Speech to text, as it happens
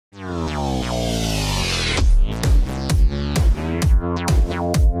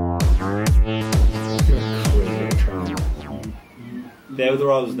They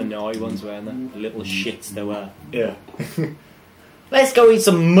were always the naughty ones, weren't they? The little shits they were. Yeah. Let's go eat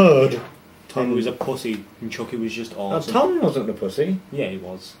some mud. Tommy was a pussy and Chucky was just awesome. Tom wasn't the pussy. Yeah, he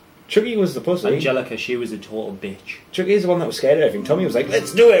was. Chucky was the pussy. Angelica, she was a total bitch. Chucky's the one that was scared of everything. Tommy was like,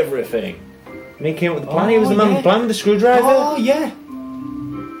 let's do everything. And he came up with the plan. He was the man with the plan with the screwdriver. Oh, yeah.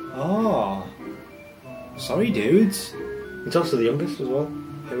 Oh. Sorry, dudes. He's also the youngest as well.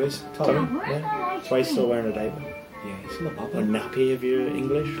 Who is? Tommy. Tommy. Yeah. That's why he's still wearing a diaper. Yeah, he's still a A papa. nappy if you're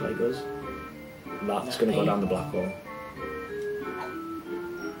English, like us. That's going to go down the black hole.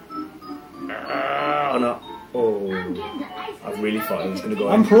 Oh no. Oh. I really thought it was going to go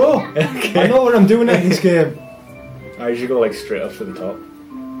I'm in. pro. Okay. I know what I'm doing at this game. I usually go like straight up to the top.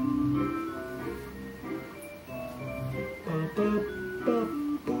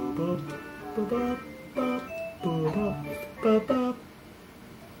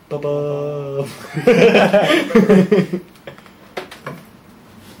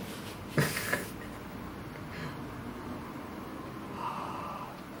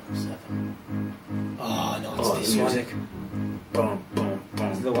 Oh no, it's this music. one.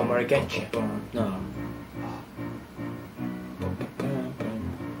 Is it the one where I get you? No.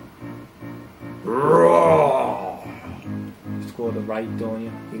 Just go to the right, don't you?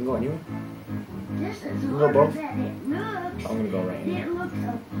 You can go anywhere. This is Go above. harder than it looks. I'm going to go right here. It looks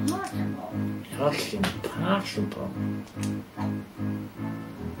impossible. That's impossible.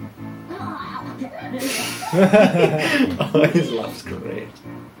 Oh, his laugh's great.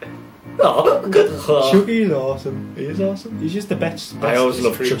 Oh, good. Chucky is awesome. He is awesome. He's just the best. I always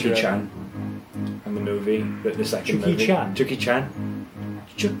love creature Chucky ever. Chan. And the movie, the second Chucky movie. Chan? Chucky Chan.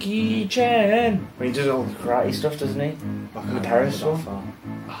 Chucky Chan. When he does all the karate stuff, doesn't he? In the Paris one.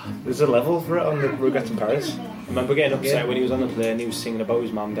 There's a level for it on the Rugrats in Paris. I remember getting upset when he was on the plane and he was singing about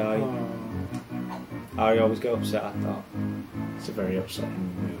his mum dying. I always get upset at that. It's a very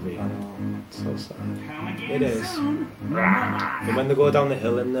upsetting movie. I know. It's so sad. It is. And when they go down the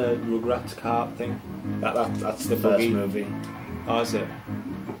hill in the Rugrats cart thing. That's the The first buggy. movie. Oh, is it?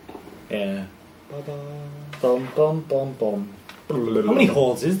 Yeah. Bye-bye. Bum bum bum bum. How many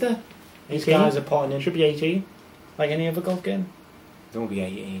holes is there? These 18? guys are potting in. Should be 18. Like any other golf game. Don't be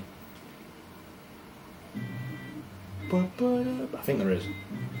 18. I think there is.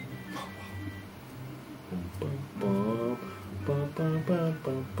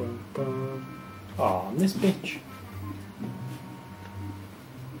 Oh, I'm this bitch.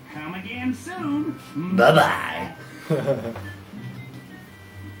 Come again soon. Bye bye.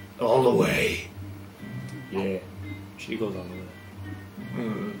 All the way. Yeah. She goes all the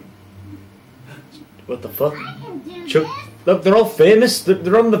way. What the fuck? I can do Chuck, this. look, they're all famous.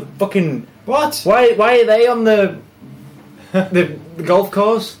 They're on the fucking. What? Why are they on the the golf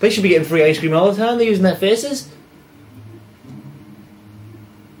course? They should be getting free ice cream all the time. They're using their faces.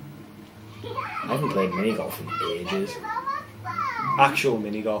 I haven't played mini golf in ages. Actual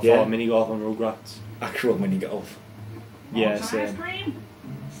mini golf Yeah. or mini golf on Rugrats? Actual mini golf. Yeah, Want some ice same. cream?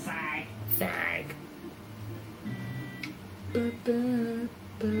 Psych. Fag.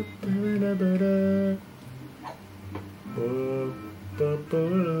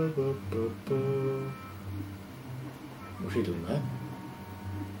 What's he doing there?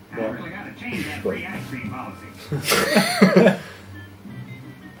 I really gotta change that free ice cream policy.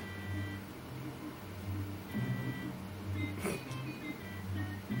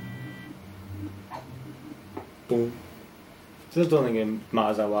 Boom. Still don't think it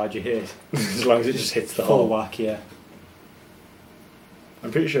matters how hard you hit. As long as it just hits the Full hole. whack, yeah.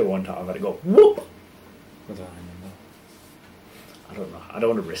 I'm pretty sure one time I've had to go whoop. I don't remember. I don't know. I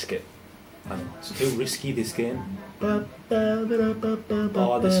don't want to risk it. I know. It's too risky, this game. Oh,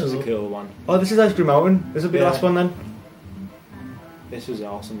 Oh, this was a cool one. Oh, this is Ice Cream Mountain. This will be the Yeah. last one then. This was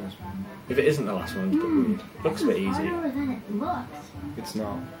awesome, this one. If it isn't the last one, it's a bit weird. Looks a bit easy. Harder than it looks. It's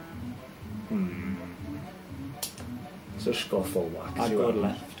not. So just go full whack. I'd See go what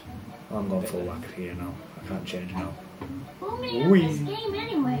left. happens. I'm going full whack here now. I can't change now. Who made up Wee. this game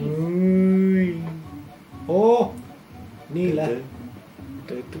anyways? Oh! Neela.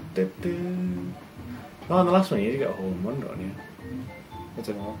 Oh, and the last one you get a hole in one, don't you? I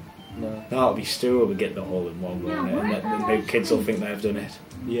don't know. No. No, it'll be Stu who will get the hole in one, won't it? And then the kids will think they've done it.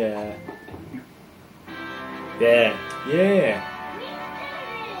 Yeah. Yeah. Yeah.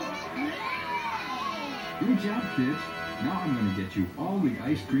 Good job, kids. Now I'm going to get you all the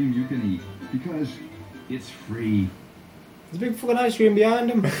ice cream you can eat because it's free. There's a big fucking ice cream behind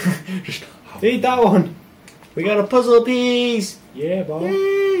him. Just, Eat that one. we got a puzzle piece! Yeah, boy.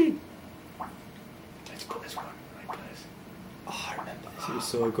 Yay! Let's put this one in the right place. Oh, I remember this. It was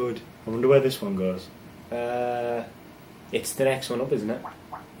so good. I wonder where this one goes. It's the next one up, isn't it?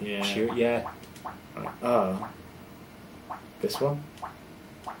 Yeah. Sure, yeah. Oh. This one?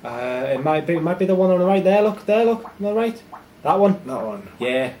 It might be the one on the right. There, look, on the right. That one. That one.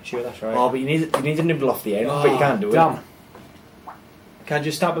 Yeah, sure, that's right. Oh, but you need to nibble off the end, but you can't do it. Damn. Can I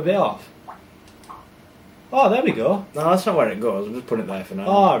just stab a bit off? Oh, there we go. No, that's not where it goes. I'm just putting it there for now.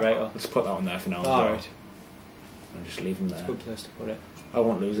 Oh, right. Oh. Let's put that one there for now. Oh, right. And just leave them there. It's a good place to put it. I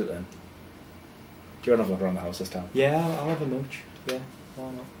won't lose it then. Do you want to look around the house this time? Yeah, I'll have a mooch. Yeah,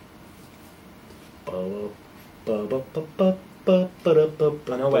 why not?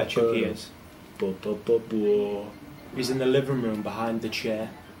 I know where Chucky is. He's in the living room behind the chair.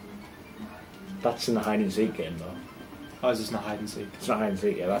 That's in the hide and seek game though. Oh, is this not hide and seek? It's not hide and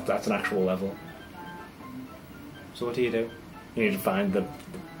seek, yeah, that's an actual level. So what do? You need to find the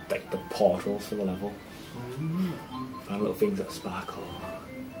portals for the level. Find little things that sparkle.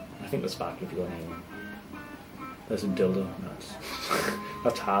 I think they sparkle if you go anywhere. There's a dildo.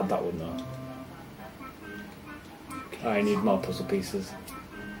 That's hard, that one though. I need more puzzle pieces.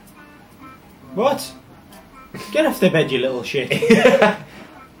 What? Get off the bed, you little shit. You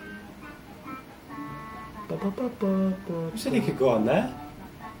said he could go on there.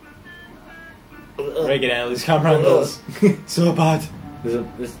 Reagan Ellis camera angles. So bad.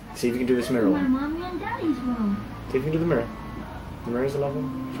 See if you can do this mirror My one. mommy and daddy's room. See if you can do the mirror. The mirror's a level?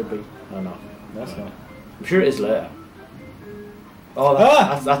 Should be. Oh no. That's not. I'm sure it is later. Oh,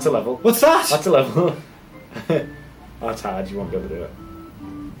 that's a level. What's that? That's a level. That's hard, you won't be able to do it.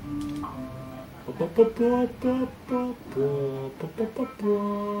 I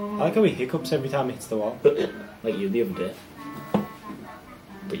like how he hiccups every time he hits the wall. Like you the other day.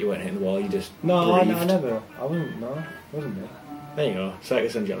 But you weren't hitting the wall, you just No, breathed. no, I never. I wasn't. No, it wasn't me. There you go.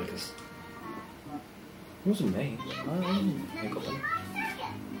 Circus Angelicus. It wasn't me. I wasn't hiccuping.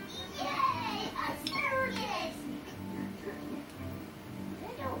 I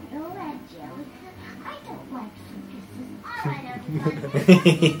don't know that, Jellica. I don't like circuses. Alright,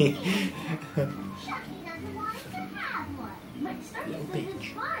 everybody. Chucky doesn't want us to have one. But circuses is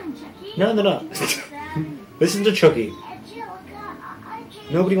fun, Chucky. No, they're not. Listen to Chucky.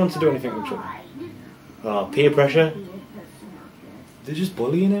 Nobody wants to do anything with Chucky. Oh, peer pressure. They're just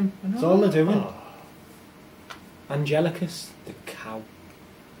bullying him. That's all they're doing. Oh. Angelicus, the cow.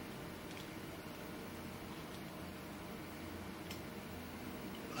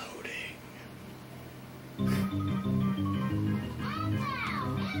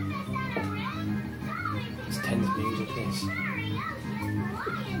 It's tense music, this.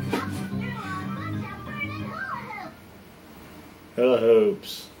 Hello,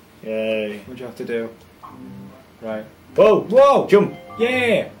 hopes. Yay. What do you have to do? Right. Whoa! Whoa! Jump!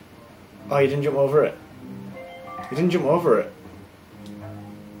 Yeah! Oh, you didn't jump over it. You didn't jump over it.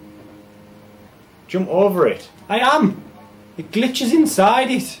 Jump over it. I am! It glitches inside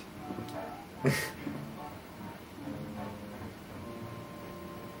it.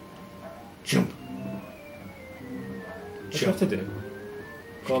 Jump. What do you have to do?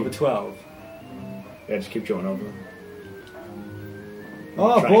 Go over 12. Yeah, just keep jumping over them.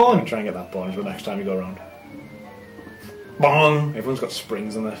 Oh, Try bone! and get that bone for the next time you go around. Bong! Everyone's got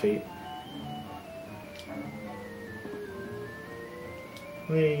springs on their feet.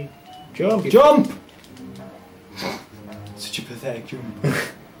 Whee! Jump! Jump! Such a pathetic jump. See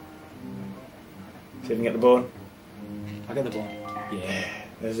if you can get the bone. I get the ball. Yeah.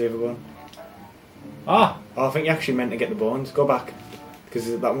 There's the other bone. Ah! Oh, I think you actually meant to get the bones. Go back. Because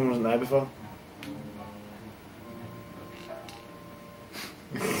that one wasn't there before.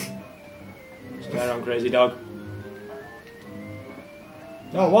 Stay around, crazy dog.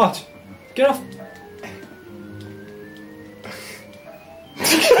 No, what? Get off!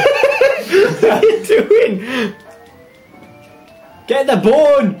 What are you doing? Get the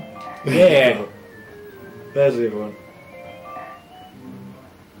bone! Yeah. There's the other one.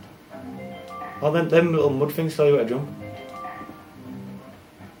 Oh, them little mud things tell you where to jump.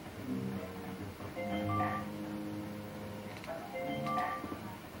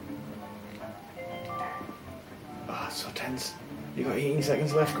 Ah, it's so tense. You got 18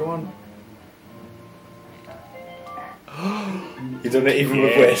 seconds left, go on. You've done it even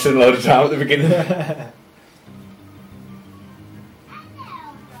with wasting a load of time at the beginning. Do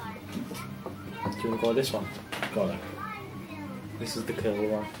you want to go this one? Go on then. This is the kill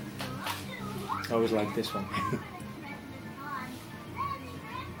one. I always like this one.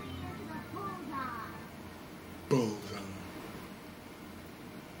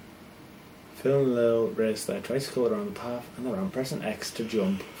 Phil and Lil race their tricycle around the path and they're on pressing X to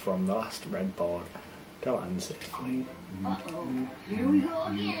jump from the last red board. Go on, safely. Uh-oh. Here we go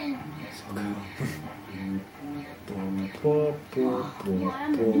again.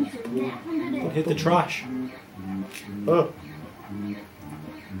 Don't hit the trash. Oh,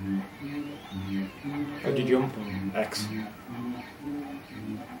 How'd you jump? X.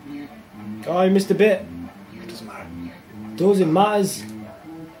 Oh, I missed a bit. Doesn't matter. Doesn't matters.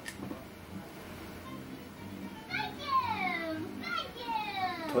 Thank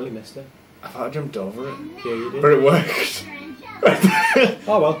you. Totally missed it. I thought I jumped over it. Yeah, you did. But it worked.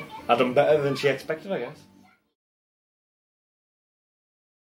 Oh well. I done better than she expected, I guess.